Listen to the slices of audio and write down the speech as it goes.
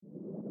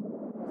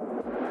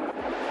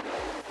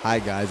Hi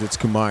guys, it's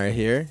Kumara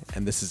here,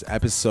 and this is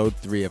episode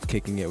 3 of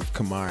Kicking It with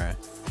Kumara.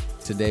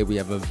 Today we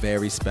have a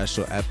very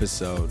special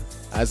episode.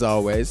 As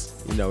always,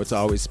 you know it's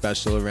always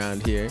special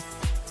around here,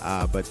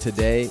 but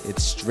today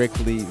it's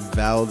strictly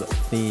Veld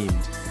themed.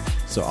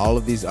 So all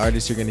of these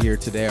artists you're going to hear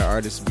today are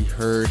artists we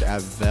heard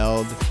at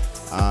Veld.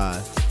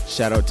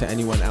 Shout out to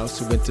anyone else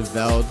who went to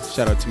Veld.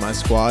 Shout out to my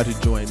squad who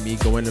joined me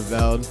going to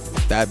Veld.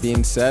 That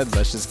being said,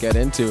 let's just get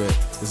into it.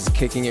 This is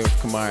Kicking It with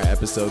Kumara,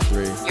 episode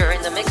 3. You're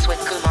in the mix with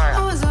Kumara.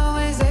 I was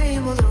always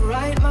able to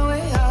write my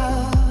way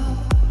up.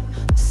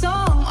 The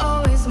song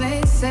always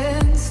made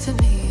sense to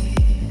me.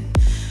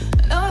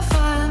 And I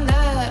find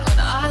that when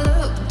I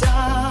look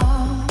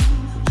down,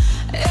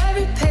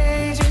 every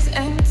page is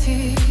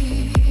empty.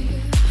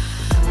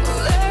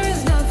 Well, there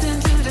is nothing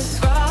to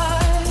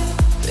describe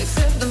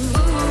except the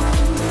moon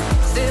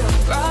still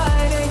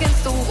bright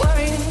against the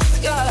worrying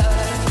sky.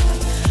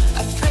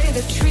 I pray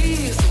the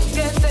trees will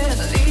get their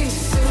leaves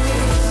soon.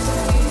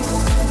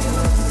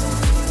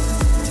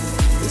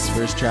 This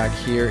first track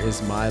here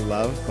is My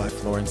Love by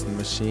Florence and the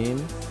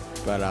Machine,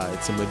 but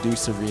it's a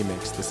Medusa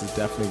remix. This is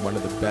definitely one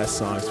of the best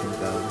songs from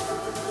them.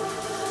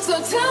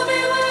 So tell me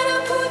where to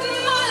put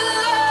my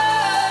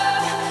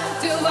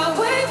love. Do I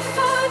wait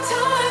for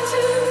time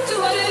to do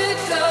what it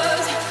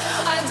does?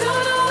 I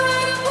don't know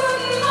where to put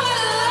my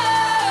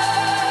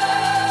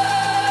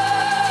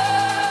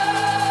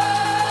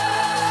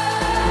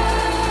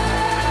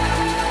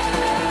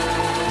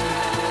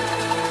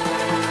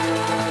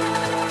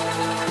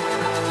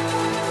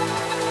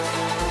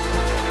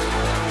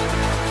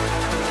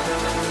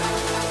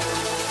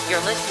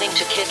You're listening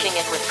to Kicking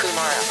It with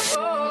Kumara.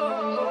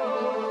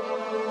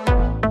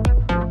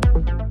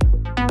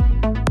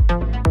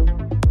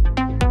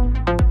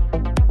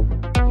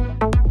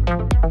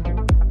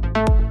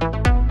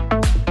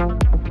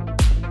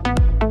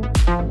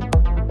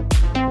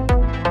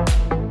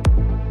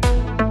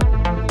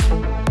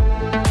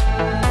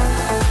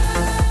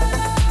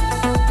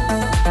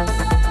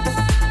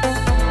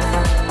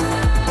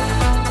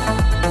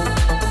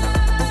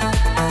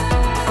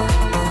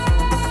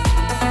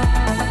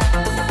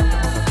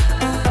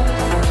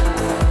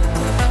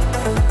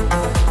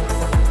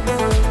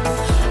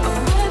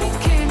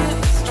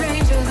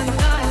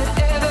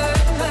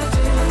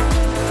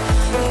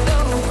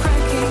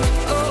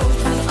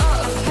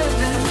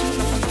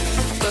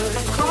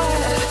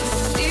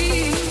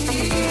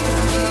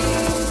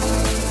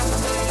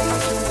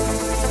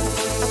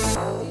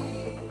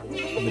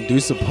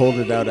 Medusa pulled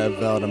it out at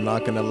Veld, I'm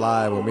not gonna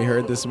lie. When we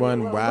heard this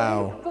one,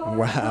 wow.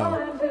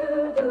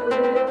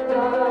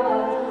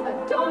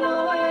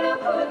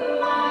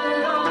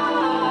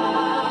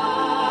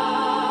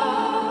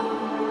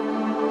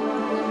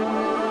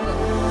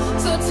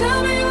 So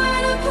tell me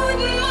where to put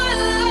my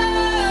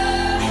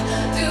love.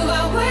 Do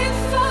I wait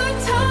for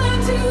time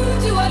to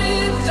do what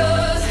it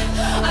does?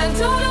 I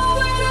don't know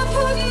where to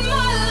put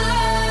my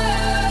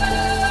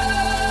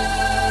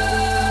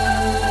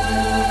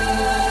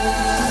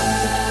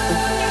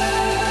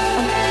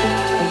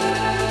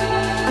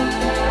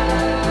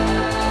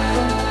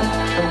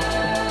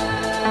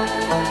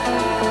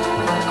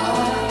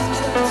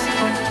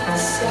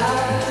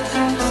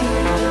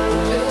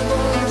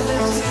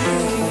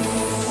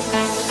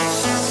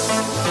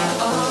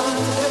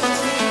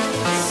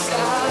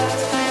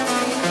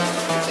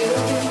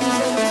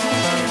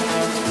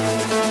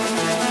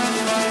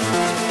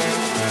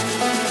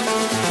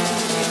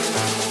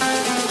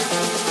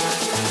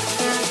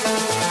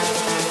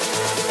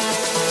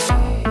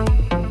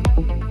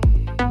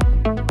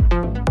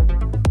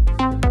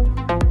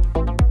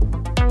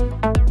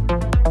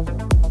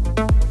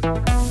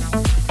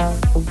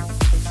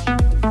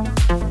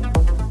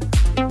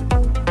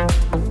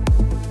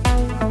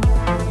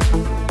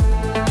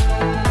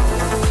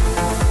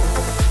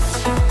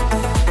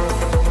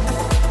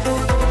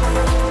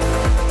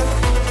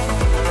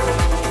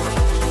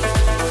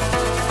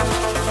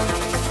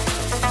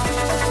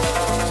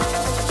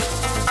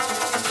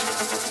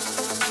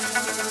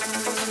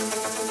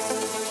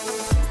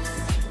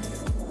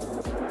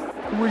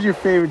Who's your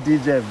favorite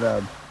DJ at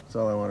Veld? That's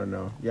all I want to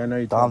know. Yeah, I know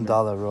you told Dom me.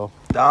 Dollar, bro.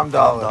 Dom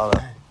Dollar.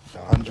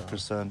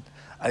 100%.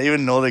 I didn't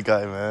even know the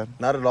guy, man.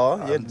 Not at all?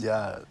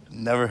 Yeah,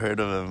 never heard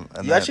of him.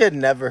 And You actually had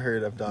never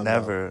heard of Dom Dollar?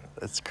 never.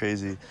 It's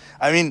crazy.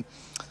 I mean,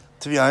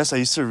 to be honest, I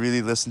used to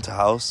really listen to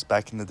house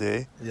back in the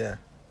day. Yeah.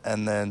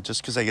 And then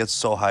just because I get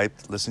so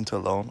hyped listening to it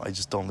alone, I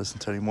just don't listen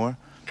to it anymore.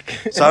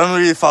 So I don't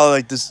really follow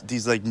like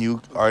these like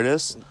new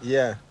artists.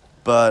 Yeah.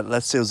 But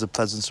let's say it was a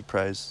pleasant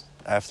surprise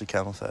after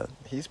Camel Fat.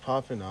 He's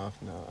popping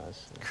off now,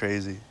 actually.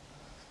 Crazy.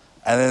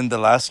 And then the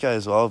last guy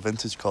as well,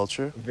 Vintage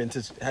Culture.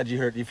 Vintage.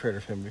 You've heard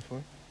of him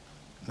before?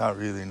 Not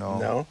really, no.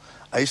 No?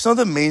 I used to know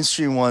the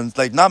mainstream ones,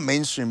 like not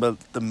mainstream, but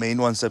the main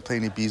ones that play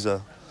in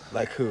Ibiza.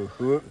 Like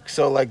who?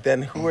 So like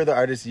then who are the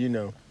artists you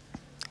know?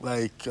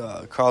 Like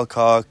Carl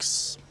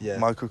Cox, Yeah.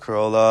 Marco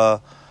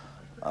Carola,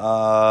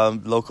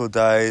 Loco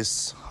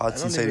Dice, Hot I don't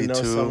Since even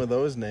 82. know some of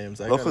those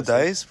names. Loco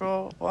Dice,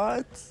 bro?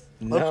 What?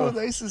 No. Loco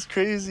Dice is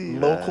crazy.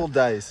 Local man.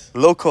 Dice.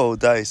 Loco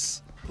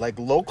Dice. Like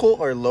local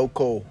or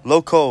loco?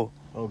 Loco.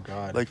 Oh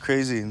God. Like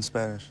crazy in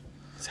Spanish.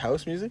 It's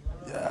house music?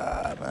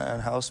 Yeah, man,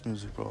 house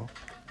music, bro.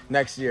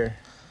 Next year,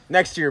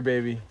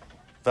 baby.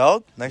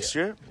 Veld next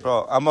year,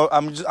 bro. I'm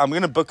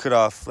gonna book it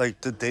off. Like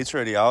the date's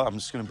already out. I'm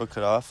just gonna book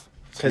it off.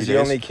 Because you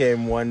only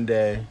came one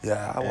day.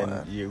 Yeah, I and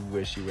want it. you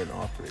wish you went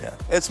off. Yeah,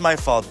 it's my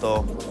fault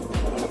though.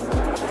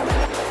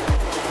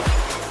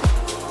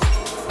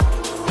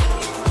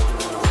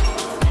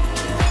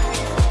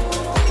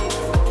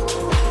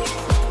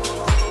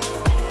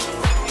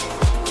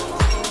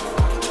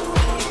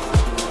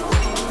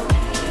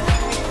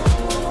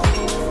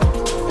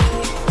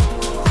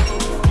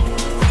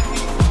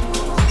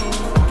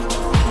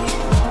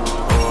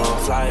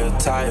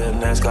 Tire,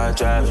 NASCAR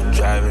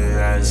driving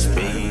at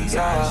speed.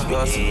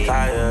 Your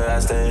supplier, I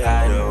stay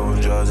higher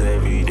on drugs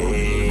every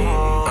day.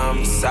 I'm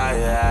a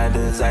sire, I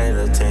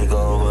desire to take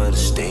over the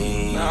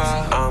stage.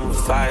 I'm a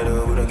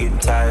fighter, we don't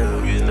get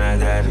tired, reason I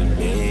got it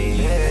made.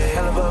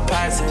 Hell of a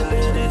posse,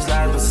 live this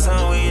life, but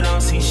some we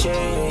don't see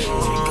shades. She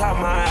caught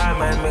my eye,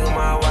 might make her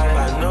my wife.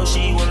 I know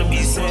she wanna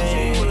be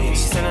saved.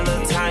 Spend a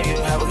little time, you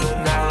have a good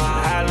night.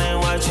 Island,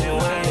 watch you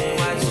wait.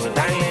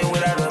 Diamond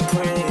without a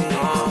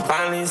praise.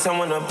 Finally,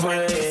 someone to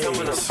praise.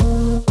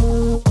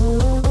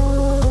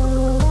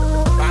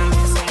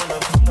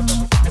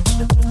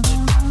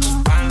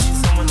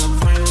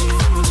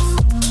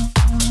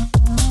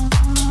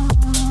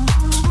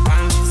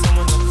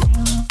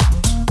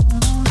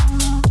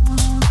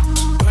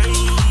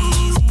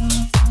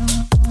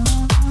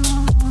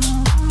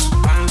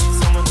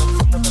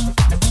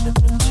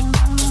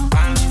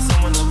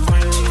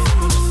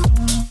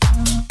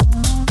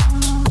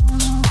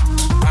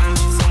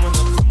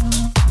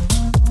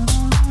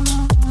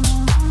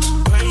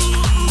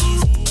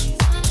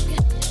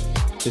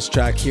 This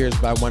track here is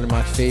by one of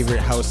my favorite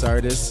house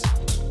artists.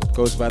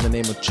 Goes by the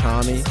name of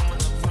Chami,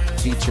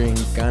 featuring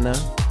Gunna.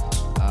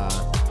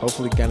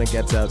 Hopefully Gunna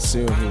gets out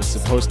soon. He was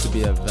supposed to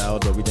be at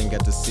Veld, but we didn't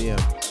get to see him.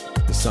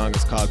 The song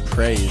is called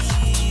Praise.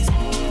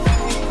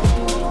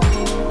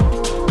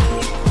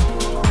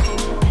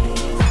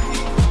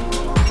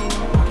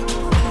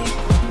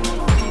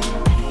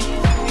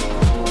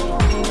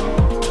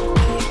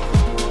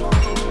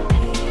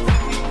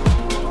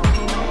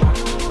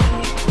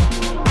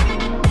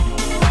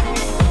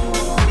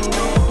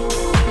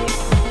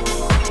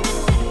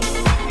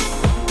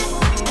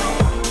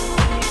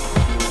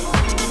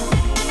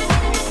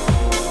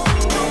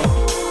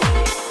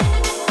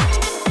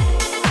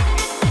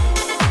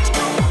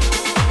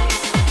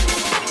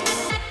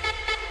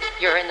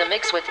 You're in the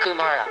mix with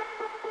Kumara.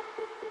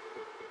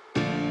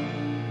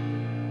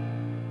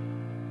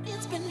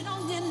 It's been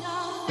long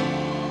enough.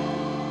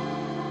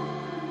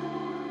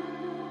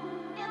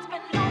 It's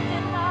been long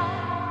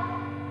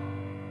enough.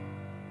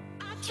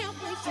 I can't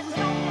wait for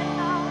long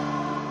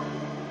enough.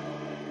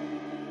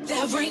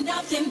 There ain't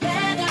nothing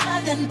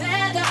better than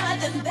better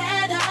than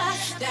better.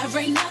 There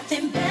ain't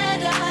nothing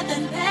better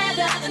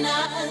than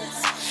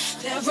us.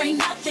 There ain't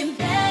nothing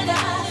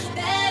better,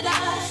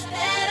 better,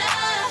 better.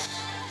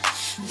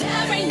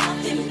 There ain't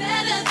nothing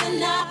better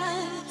than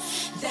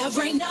us.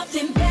 There ain't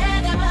nothing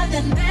better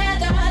than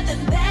better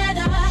than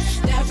better.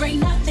 There ain't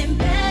nothing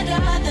better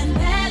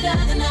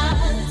than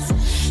us.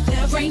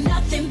 There ain't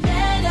nothing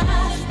better,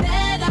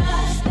 better,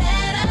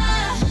 better.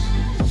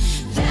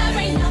 There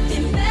ain't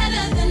nothing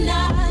better than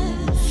us.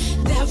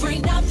 There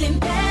ain't nothing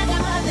better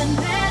than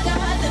better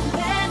than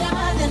better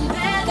than better than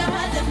better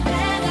than better than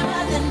better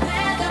than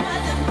better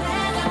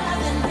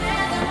than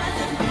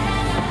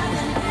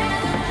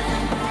better than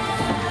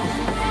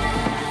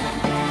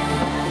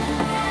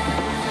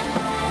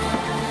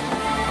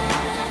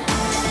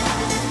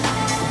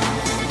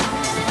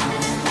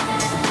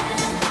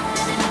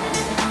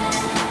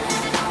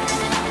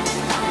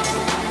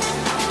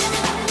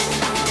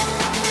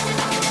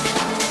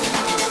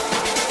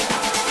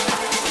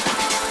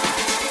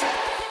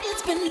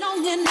It's been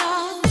long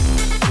enough.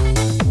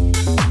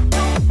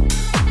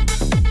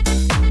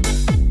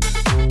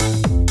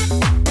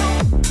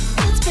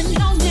 It's been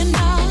long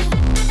enough.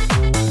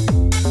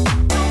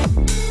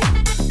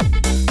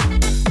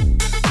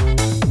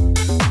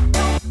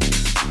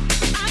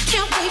 I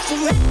can't wait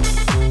for it.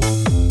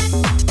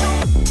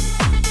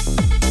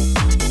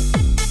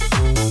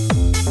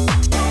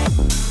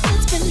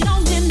 It's been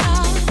long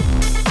enough.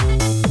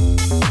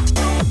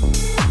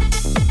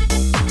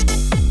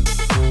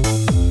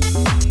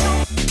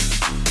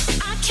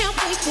 I can't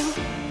wait for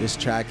it. This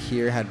track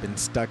here had been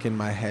stuck in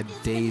my head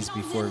days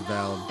before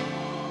Veld.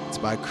 It's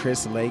by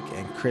Chris Lake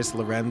and Chris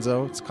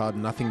Lorenzo. It's called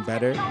Nothing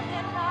Better.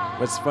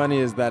 What's funny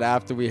is that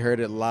after we heard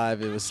it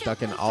live, it was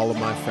stuck in all of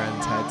my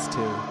friends' heads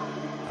too.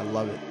 I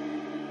love it.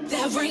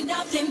 There ain't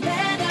nothing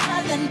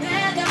better than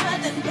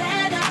better than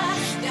better.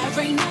 There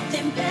ain't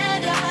nothing better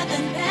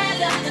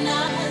than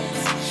us.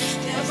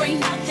 There ain't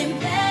nothing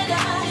better,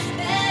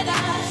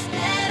 better,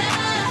 better.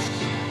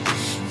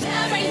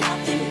 There ain't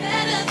nothing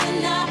better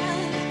than us.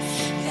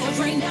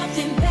 There ain't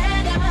nothing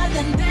better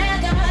than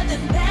better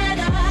than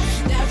better.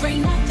 There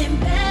ain't nothing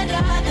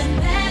better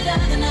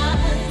than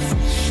us.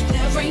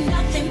 There ain't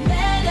nothing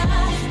better,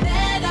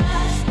 better,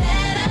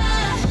 better.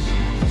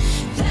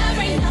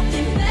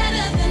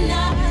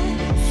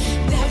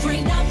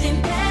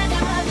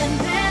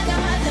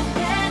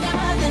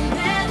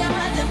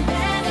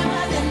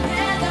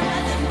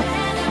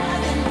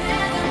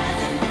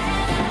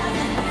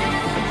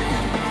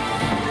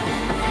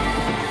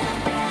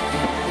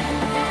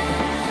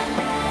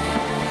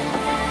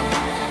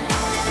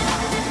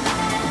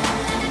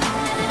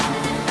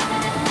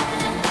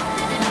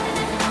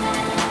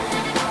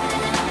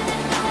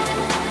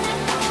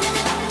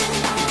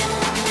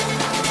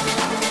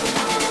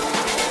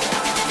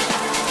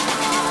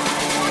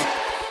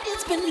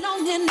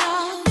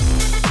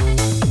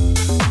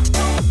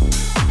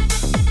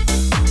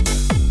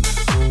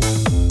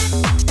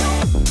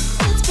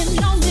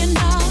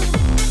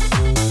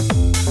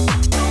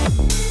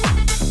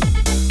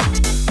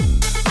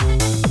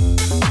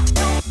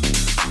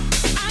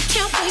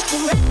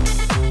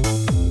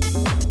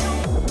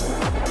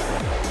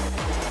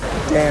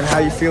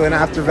 you feeling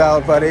after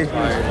Val, buddy?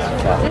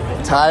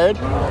 Tired?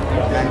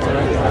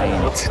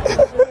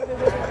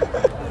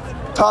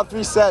 Top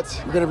 3 sets.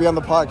 You're gonna be on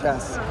the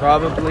podcast.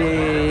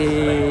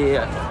 Probably,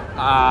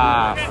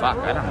 fuck,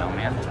 I don't know,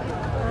 man.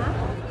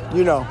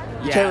 You know.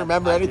 You Yeah, can't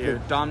remember I anything.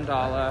 do. Dom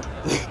Dalla.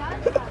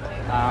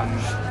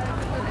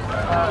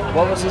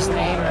 What was his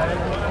name?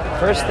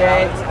 First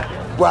Day.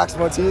 Wax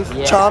Motif.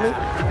 Yeah. Chami.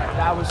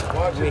 That was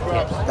wicked.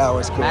 That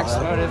was cool. Max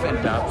huh? Motive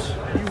and Dubs.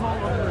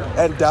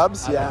 And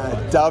Dubs?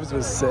 Yeah, Dubs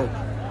was sick.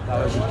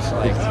 That was just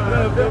like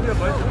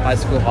high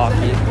school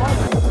hockey.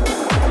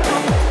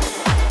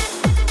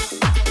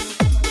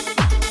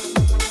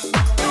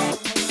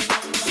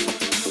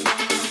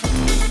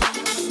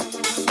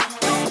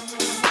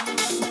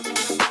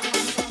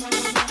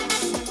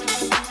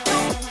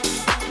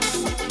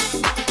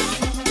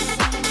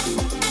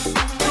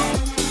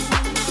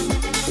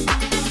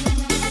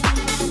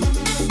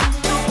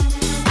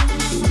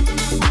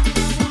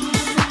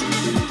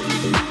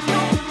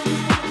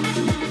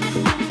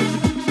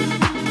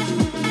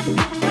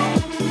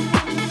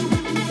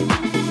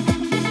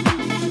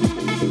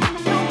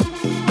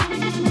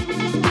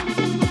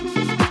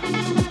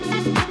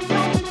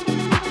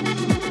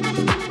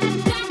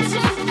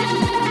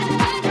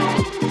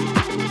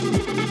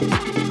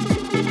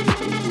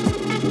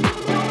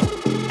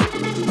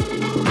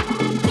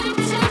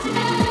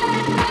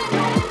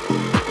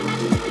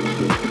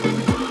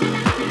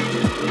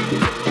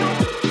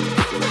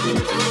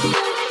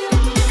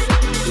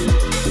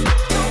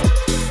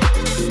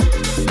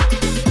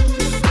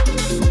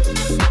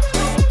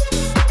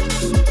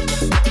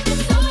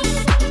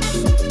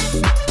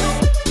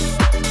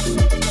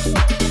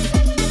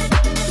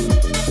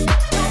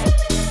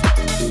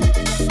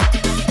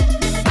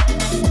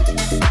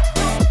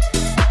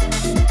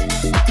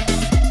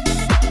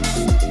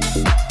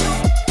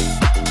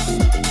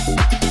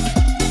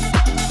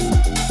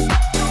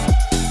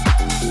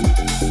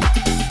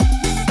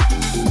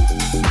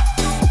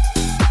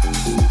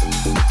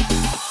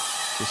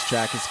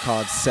 Track is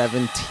called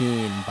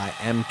 17 by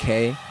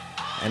MK,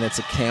 and it's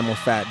a Camel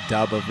Fat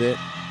dub of it.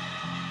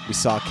 We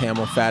saw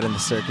Camel Fat in the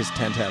circus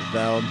tent at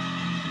Veld.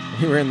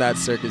 We were in that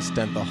circus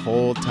tent the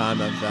whole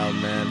time at Veld,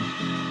 man.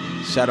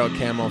 Shout out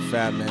Camel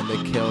Fat, man.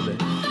 They killed it.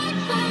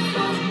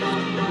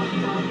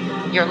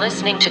 You're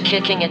listening to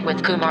Kicking It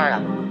with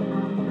Kumara.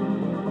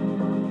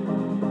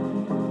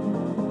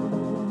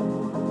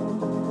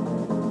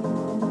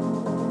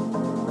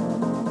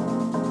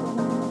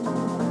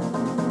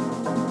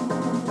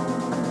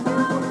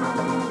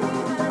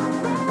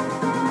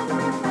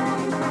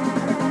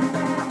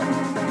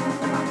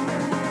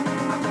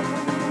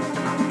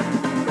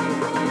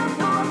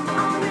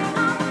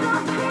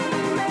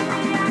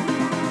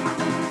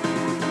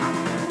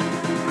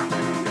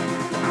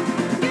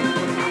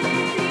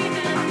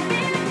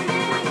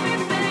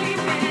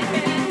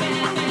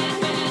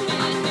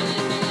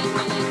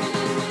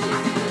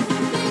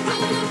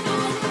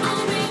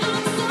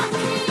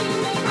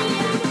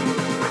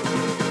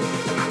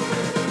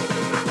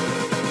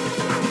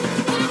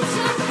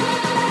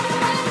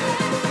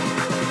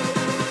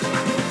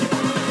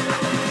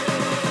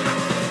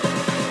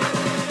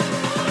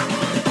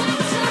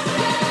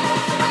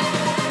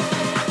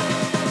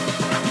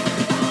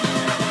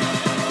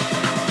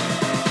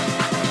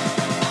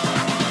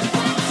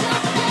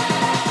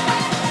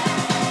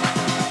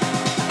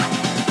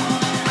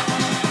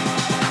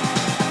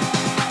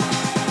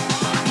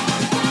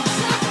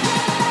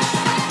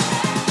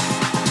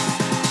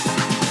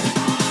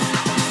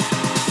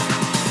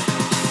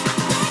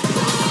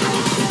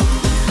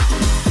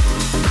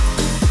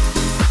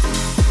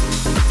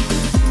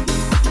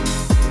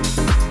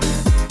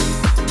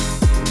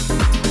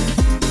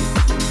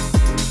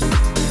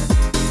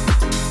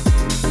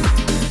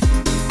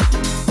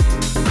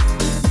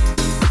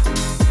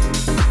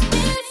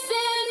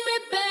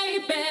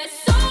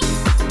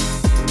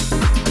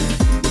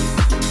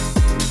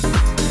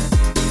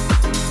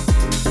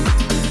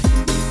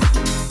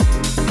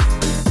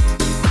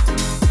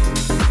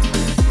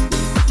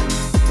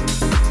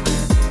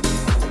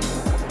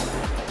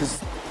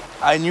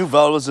 I knew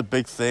Vel was a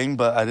big thing,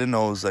 but I didn't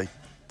know it was like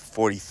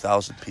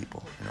 40,000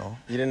 people, you know?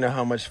 You didn't know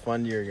how much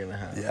fun you were going to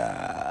have.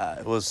 Yeah,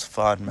 it was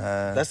fun,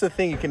 man. That's the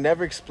thing. You can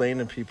never explain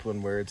to people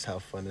in words how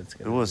fun it's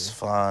going to be. It was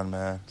fun,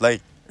 man.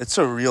 Like, it's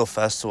a real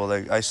festival.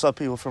 Like, I saw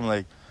people from,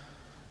 like,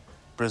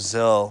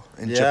 Brazil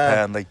and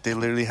Japan. Like, they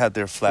literally had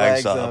their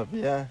flags up.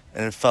 Yeah.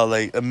 And it felt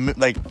like, I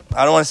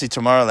don't want to say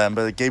Tomorrowland,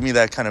 but it gave me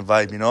that kind of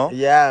vibe, you know?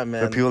 Yeah,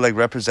 man. Where people, like,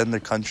 represent their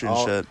country and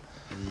shit.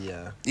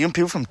 Yeah. Even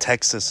people from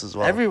Texas as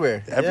well.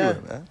 Everywhere,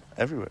 man.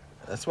 Everywhere.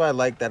 That's why I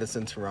like that it's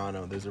in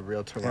Toronto. There's a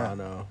real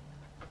Toronto.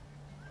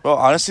 Well,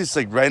 honestly, it's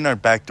like right in our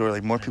back door.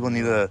 Like, more people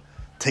need to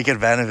take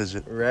advantage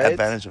of it. Right?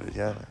 Advantage of it,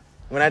 yeah.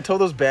 When I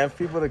told those Banff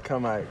people to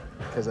come out,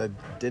 because I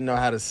didn't know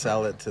how to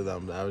sell it to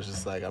them, I was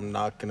just like, I'm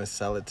not going to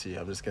sell it to you.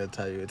 I'm just going to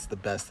tell you it's the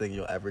best thing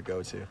you'll ever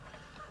go to.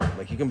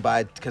 Like, you can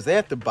buy, because they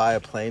have to buy a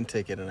plane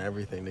ticket and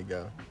everything to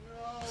go.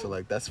 So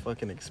like that's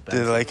fucking expensive.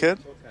 Did they like it?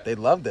 They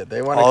loved it.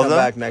 They want to All of come them?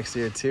 back next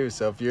year too.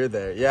 So if you're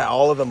there, yeah,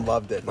 all of them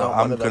loved it. Well, Not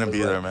one I'm of them gonna was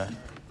be like- there, man.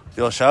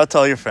 Yo, shout out to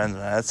all your friends,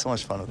 man. I had so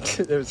much fun with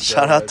them. There was so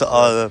Shout out much to fun.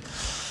 all of them.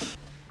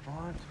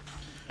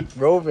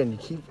 Rovan, you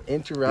keep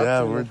interrupting. Yeah,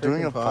 the we're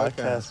doing a freaking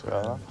podcast,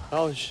 bro.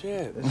 Oh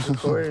shit. It's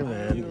recording,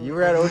 man. You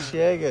were at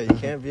Oshiega. You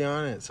can't be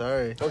on it.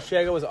 Sorry.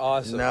 Oshiega was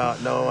awesome. No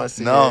one wants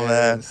to. No, get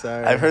man. in.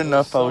 Sorry. I've heard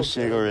enough so about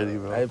Shig already,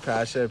 bro. Hey,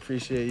 Pasha, I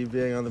appreciate you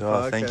being on the Yo,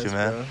 podcast. thank you,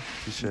 man. Bro.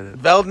 Appreciate it.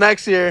 Veld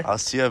next year. I'll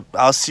see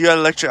you at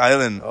Electric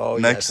Island. Oh,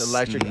 next, yes,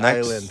 Electric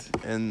Island.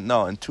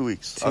 In 2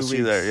 weeks. 2 I'll see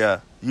you weeks. there. Yeah,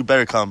 you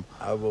better come.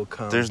 I will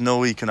come. There's no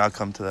way you cannot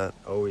come to that.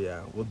 Oh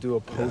yeah, we'll do a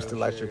post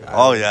Electric Island.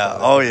 Oh yeah,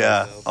 oh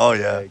yeah, oh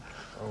yeah. Like,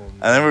 oh, man.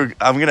 And then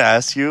I'm gonna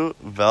ask you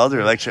Veld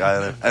or Electric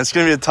Island, and it's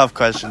gonna be a tough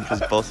question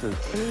because both are.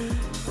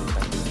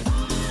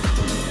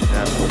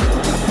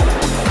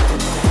 Yeah.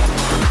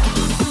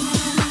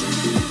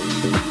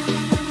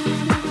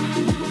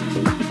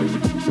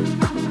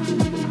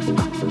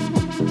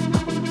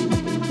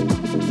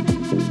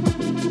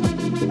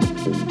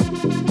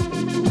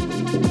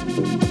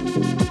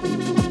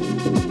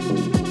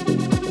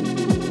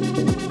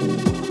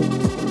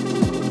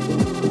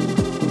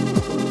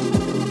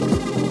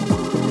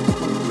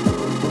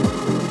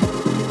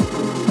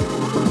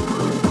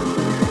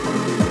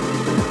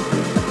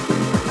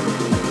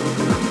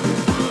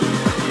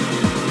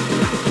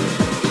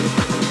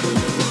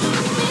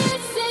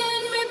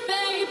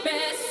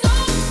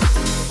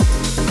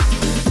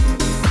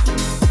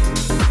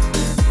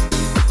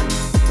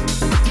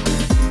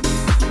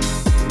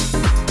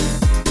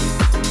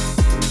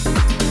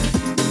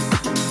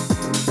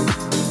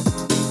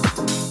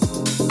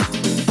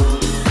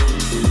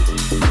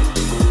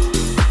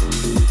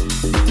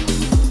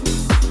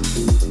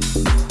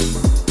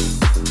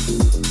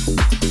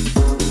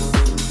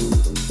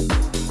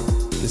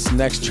 This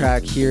next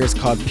track here is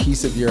called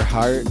Piece of Your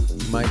Heart.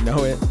 You might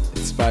know it.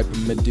 It's by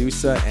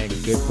Medusa and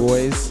Good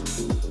Boys.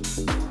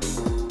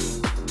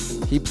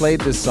 He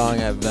played this song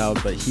at Veld,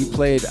 but he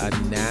played a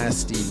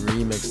nasty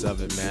remix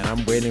of it, man.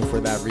 I'm waiting for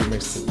that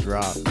remix to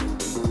drop.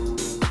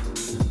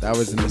 That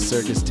was in the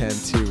Circus tent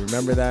too.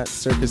 Remember that?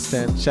 Circus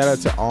tent. Shout out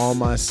to all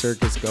my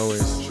circus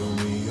goers. Show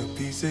me a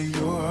piece of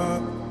your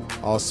heart.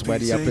 All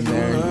sweaty up in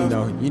there.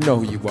 You know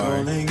who you are.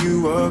 Calling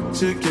you up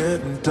to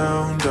getting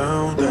down,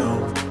 down,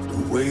 down.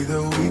 The way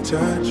that we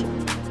touch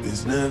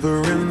is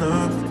never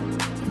enough.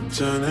 I'm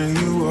turning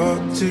you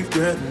up to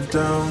getting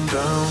down,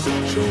 down.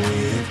 Show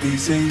me a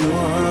piece of your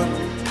heart,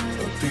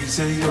 a piece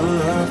of your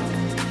love.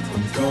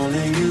 I'm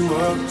calling you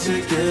up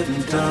to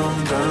getting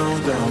down,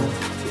 down, down.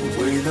 The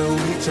way that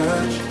we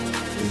touch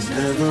is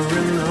never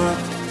enough.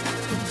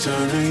 I'm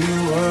turning you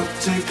up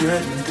to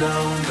getting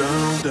down,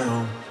 down,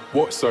 down.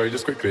 What? Sorry,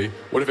 just quickly.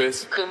 What if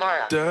it's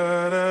Kumara.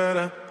 Da da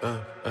da,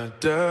 da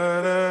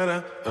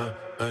da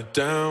da,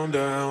 down,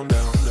 down, down,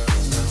 down.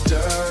 Da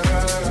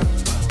da da,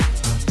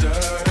 da da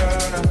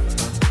da,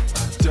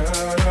 da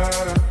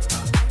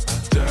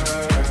da da,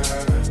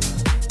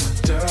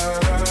 da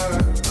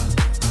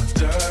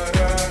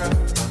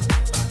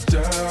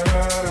da,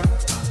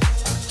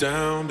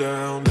 down,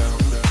 down, down, down.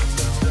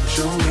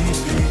 Show me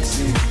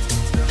easy,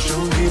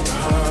 show me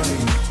body.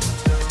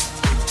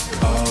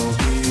 I'll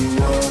be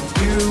what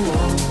you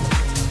want,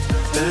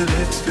 and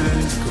it's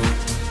physical.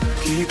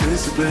 Keep it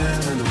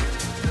subliminal.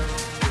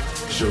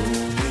 Show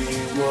me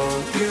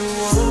what you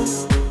want.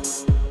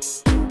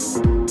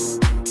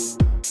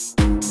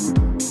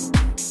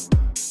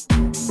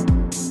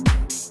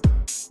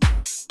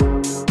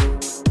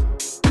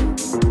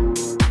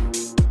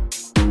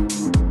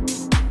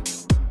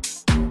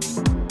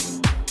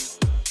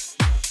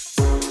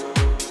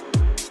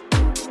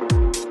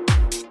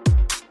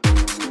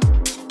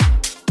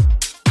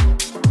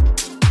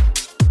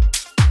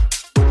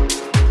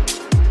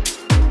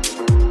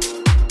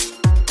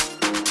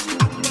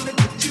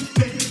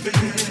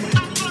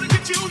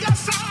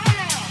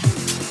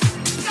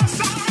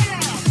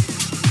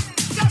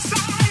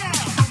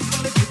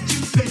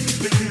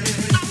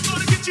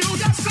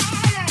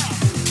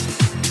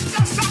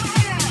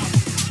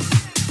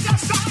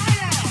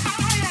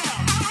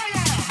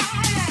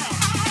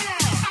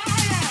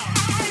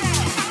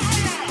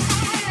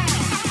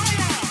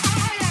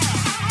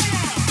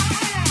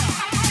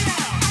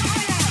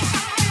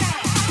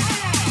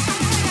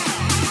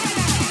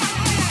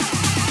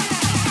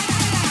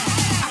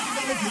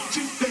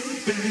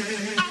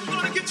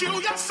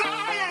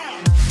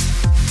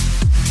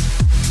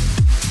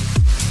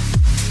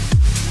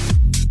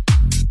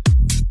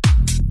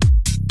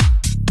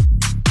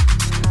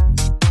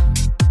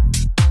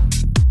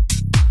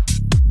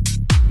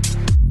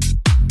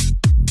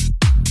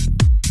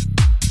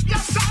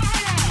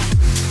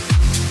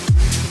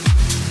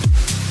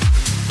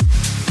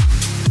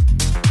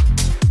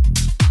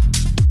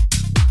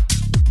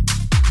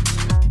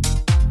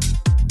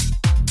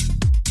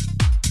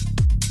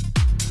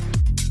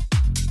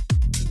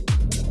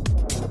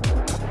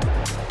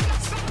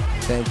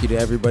 Thank you to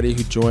everybody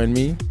who joined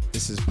me.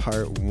 This is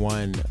part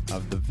 1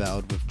 of the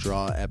Veld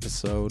Withdrawal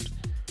episode.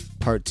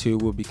 Part 2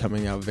 will be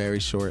coming out very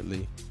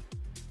shortly.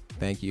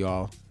 Thank you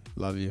all.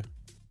 Love you.